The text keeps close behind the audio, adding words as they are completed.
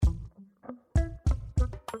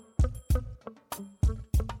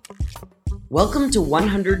Welcome to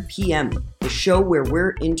 100 PM, the show where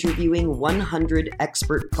we're interviewing 100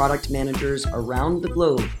 expert product managers around the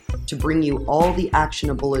globe to bring you all the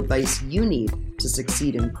actionable advice you need to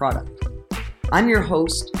succeed in product. I'm your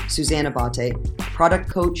host, Susanna Bate, product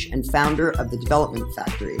coach and founder of the Development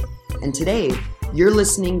Factory. And today, you're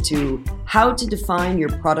listening to How to Define Your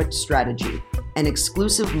Product Strategy, an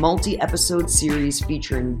exclusive multi-episode series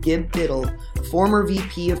featuring Gib Biddle, former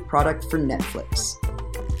VP of Product for Netflix.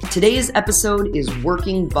 Today's episode is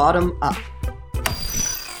Working Bottom Up.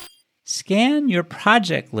 Scan your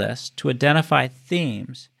project list to identify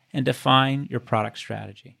themes and define your product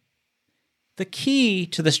strategy. The key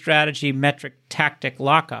to the strategy metric tactic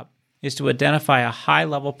lockup is to identify a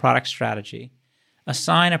high-level product strategy,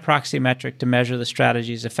 assign a proxy metric to measure the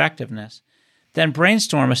strategy's effectiveness, then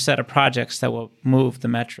brainstorm a set of projects that will move the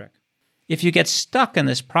metric. If you get stuck in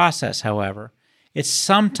this process, however, it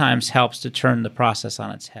sometimes helps to turn the process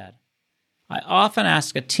on its head. I often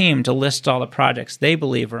ask a team to list all the projects they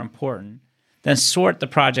believe are important, then sort the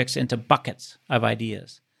projects into buckets of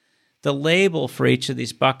ideas. The label for each of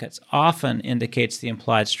these buckets often indicates the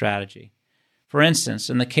implied strategy. For instance,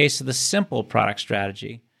 in the case of the simple product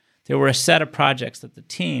strategy, there were a set of projects that the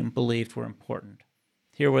team believed were important.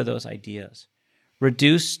 Here were those ideas.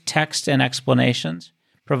 Reduce text and explanations,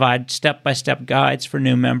 provide step-by-step guides for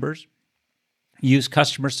new members, use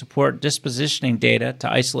customer support dispositioning data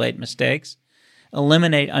to isolate mistakes,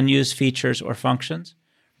 eliminate unused features or functions,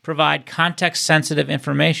 provide context-sensitive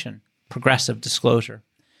information, progressive disclosure,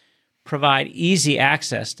 provide easy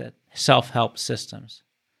access to self-help systems.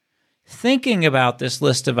 Thinking about this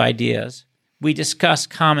list of ideas, we discussed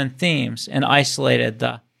common themes and isolated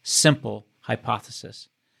the simple hypothesis.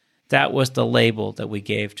 That was the label that we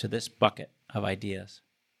gave to this bucket of ideas.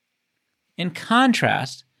 In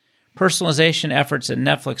contrast, personalization efforts at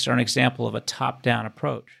Netflix are an example of a top-down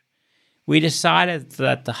approach. We decided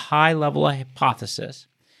that the high-level hypothesis,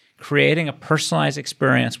 creating a personalized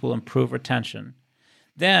experience, will improve retention.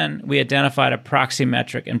 Then we identified a proxy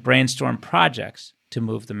metric and brainstormed projects to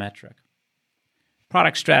move the metric.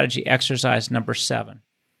 Product strategy exercise number 7.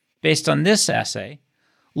 Based on this essay,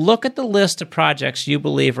 look at the list of projects you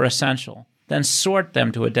believe are essential, then sort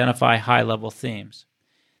them to identify high-level themes.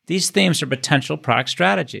 These themes are potential product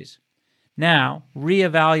strategies. Now,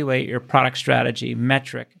 reevaluate your product strategy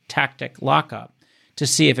metric tactic lockup to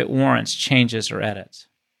see if it warrants changes or edits.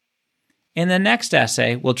 In the next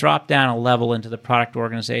essay, we'll drop down a level into the product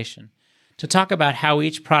organization to talk about how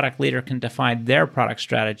each product leader can define their product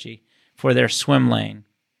strategy for their swim lane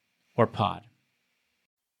or pod.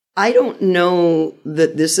 I don't know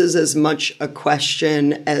that this is as much a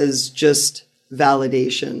question as just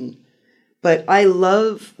validation, but I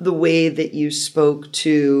love the way that you spoke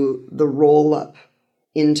to the roll-up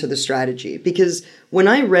into the strategy. Because when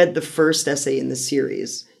I read the first essay in the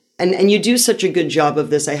series, and you do such a good job of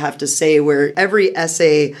this, I have to say, where every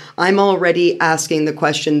essay, I'm already asking the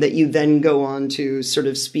question that you then go on to sort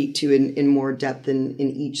of speak to in more depth in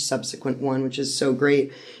each subsequent one, which is so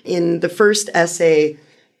great. In the first essay,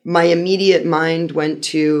 my immediate mind went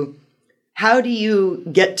to, how do you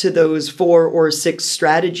get to those 4 or 6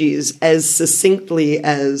 strategies as succinctly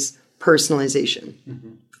as personalization? Mm-hmm.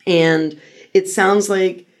 And it sounds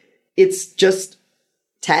like it's just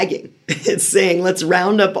tagging. It's saying, let's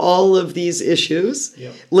round up all of these issues.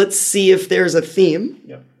 Yep. Let's see if there's a theme.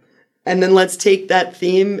 Yep. And then let's take that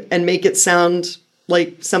theme and make it sound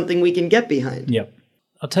like something we can get behind. Yep.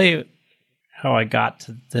 I'll tell you how I got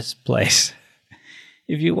to this place.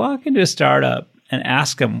 If you walk into a startup and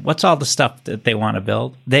ask them what's all the stuff that they want to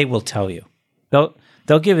build, they will tell you.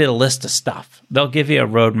 They'll give you a list of stuff. They'll give you a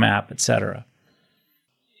roadmap, etc.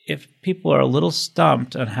 If people are a little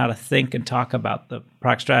stumped on how to think and talk about the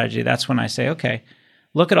product strategy, that's when I say, okay,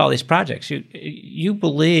 look at all these projects. You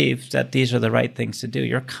believe that these are the right things to do.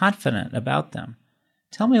 You're confident about them.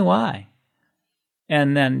 Tell me why.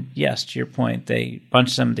 And then, yes, to your point, they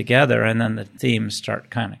bunch them together, and then the themes start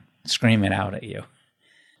kind of screaming out at you.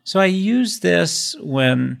 So I use this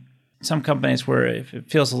when some companies where if it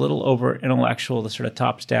feels a little over-intellectual, the sort of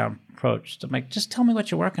tops-down approach, to like, just tell me what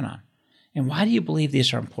you're working on. And why do you believe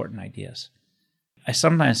these are important ideas? I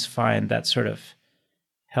sometimes find that sort of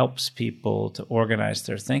helps people to organize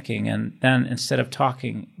their thinking. And then instead of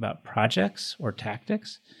talking about projects or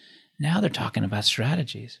tactics, now they're talking about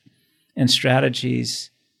strategies. And strategies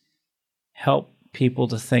help people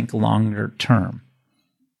to think longer term.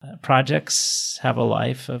 Projects have a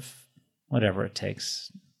life of whatever it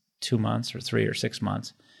takes, 2 months or 3 or 6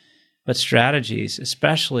 months. But strategies,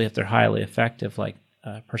 especially if they're highly effective, like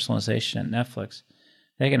personalization at Netflix,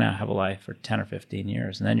 they can now have a life for 10 or 15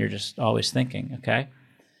 years. And then you're just always thinking, okay,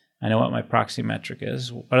 I know what my proxy metric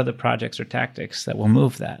is. What are the projects or tactics that will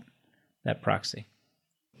move that proxy?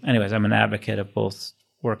 Anyways, I'm an advocate of both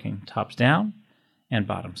working tops down and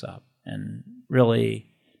bottoms up. And really,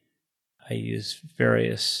 I use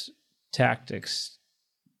various tactics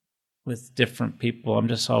with different people. I'm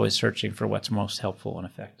just always searching for what's most helpful and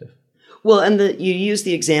effective. Well, and you use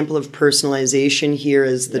the example of personalization here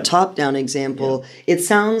as the top-down example. It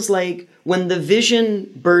sounds like when the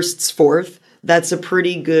vision bursts forth, that's a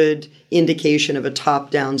pretty good indication of a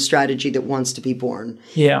top-down strategy that wants to be born.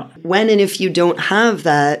 Yeah. When and if you don't have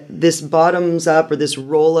that, this bottoms-up or this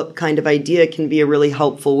roll-up kind of idea can be a really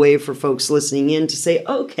helpful way for folks listening in to say,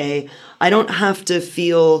 okay, I don't have to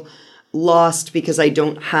feel lost because I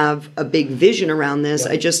don't have a big vision around this.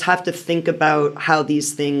 I just have to think about how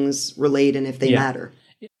these things relate and if they matter.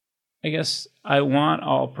 I guess I want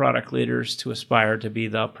all product leaders to aspire to be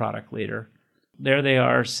the product leader. There they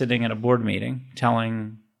are sitting at a board meeting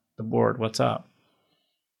telling the board what's up.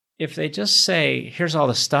 If they just say, here's all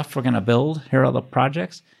the stuff we're going to build, here are all the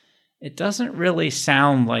projects, it doesn't really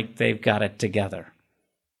sound like they've got it together.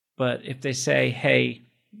 But if they say, hey,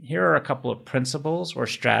 here are a couple of principles or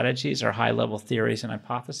strategies or high-level theories and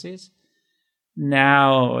hypotheses,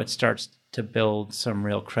 now it starts to build some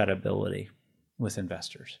real credibility with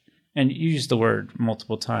investors. And you use the word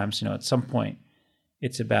multiple times. At some point,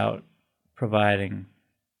 it's about providing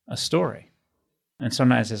a story. And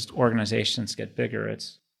sometimes as organizations get bigger,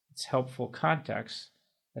 it's helpful context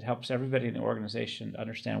that helps everybody in the organization to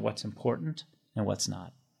understand what's important and what's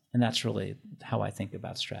not. And that's really how I think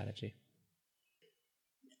about strategy.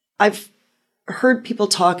 I've heard people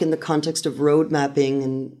talk in the context of road mapping,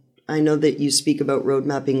 and I know that you speak about road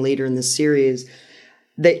mapping later in this series,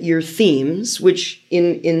 that your themes, which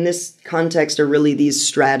in this context are really these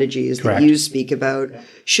strategies that you speak about,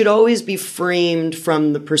 should always be framed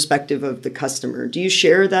from the perspective of the customer. Do you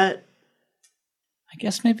share that? I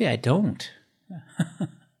guess maybe I don't.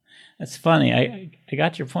 That's funny. I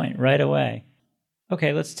got your point right away.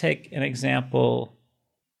 Okay, let's take an example.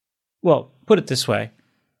 Well, put it this way.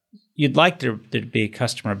 You'd like there to be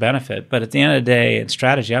customer benefit, but at the end of the day, in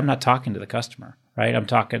strategy, I'm not talking to the customer, right? I'm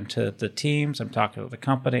talking to the teams, I'm talking to the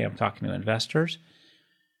company, I'm talking to investors.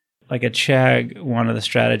 Like at Chegg, one of the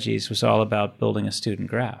strategies was all about building a student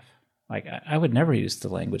graph. Like I would never use the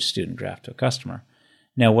language student graph to a customer.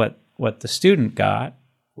 Now, what the student got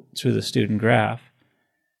through the student graph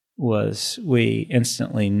was we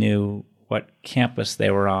instantly knew what campus they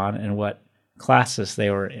were on and what classes they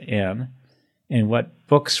were in and what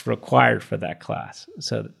books required for that class.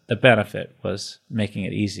 So the benefit was making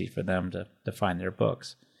it easy for them to find their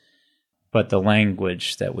books. But the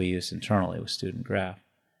language that we used internally was student graph,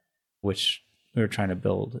 which we were trying to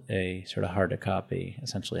build a sort of hard to copy,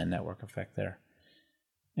 essentially a network effect there.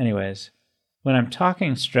 Anyways, when I'm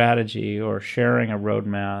talking strategy or sharing a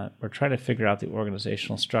roadmap or trying to figure out the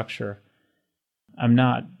organizational structure, I'm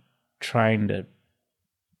not trying to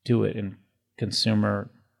do it in consumer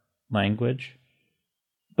language.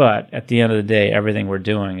 But at the end of the day, everything we're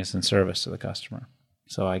doing is in service to the customer.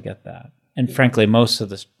 So I get that. And frankly,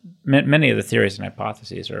 many of the theories and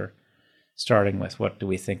hypotheses are starting with what do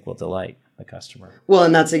we think will delight the customer. Well,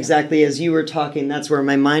 and that's exactly as you were talking, that's where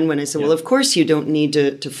my mind went. I said, well, of course you don't need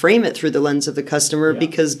to frame it through the lens of the customer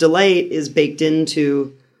because delight is baked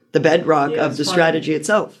into the bedrock of the strategy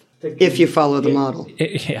itself, if you follow the model.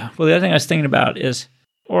 Well, the other thing I was thinking about is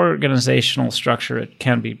organizational structure. It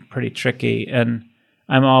can be pretty tricky, and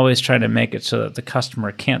I'm always trying to make it so that the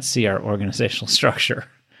customer can't see our organizational structure.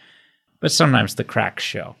 But sometimes the cracks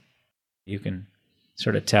show. You can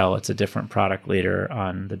sort of tell it's a different product leader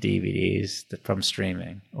on the DVDs from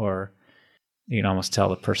streaming, or you can almost tell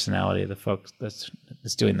the personality of the folks that's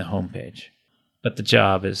doing the homepage. But the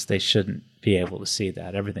job is they shouldn't be able to see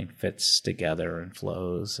that. Everything fits together and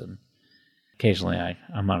flows. And occasionally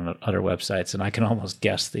I'm on other websites and I can almost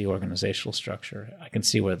guess the organizational structure. I can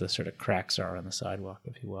see where the sort of cracks are on the sidewalk,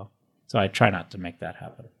 if you will. So I try not to make that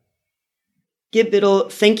happen. Gib Biddle,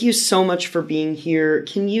 thank you so much for being here.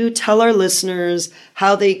 Can you tell our listeners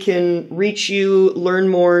how they can reach you, learn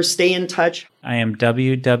more, stay in touch? I am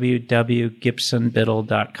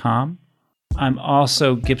www.gibsonbiddle.com. I'm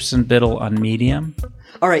also Gibson Biddle on Medium.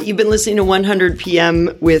 All right, you've been listening to 100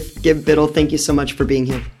 PM with Gib Biddle. Thank you so much for being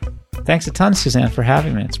here. Thanks a ton, Suzanne, for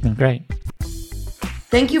having me. It's been great.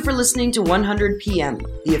 Thank you for listening to 100 PM,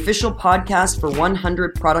 the official podcast for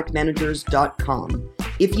 100productmanagers.com.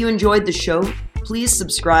 If you enjoyed the show, please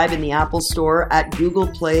subscribe in the Apple Store, at Google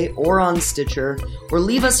Play, or on Stitcher, or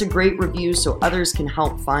leave us a great review so others can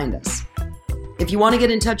help find us. If you want to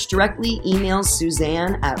get in touch directly, email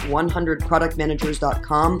Suzanne at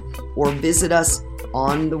 100productmanagers.com or visit us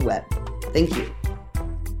on the web. Thank you.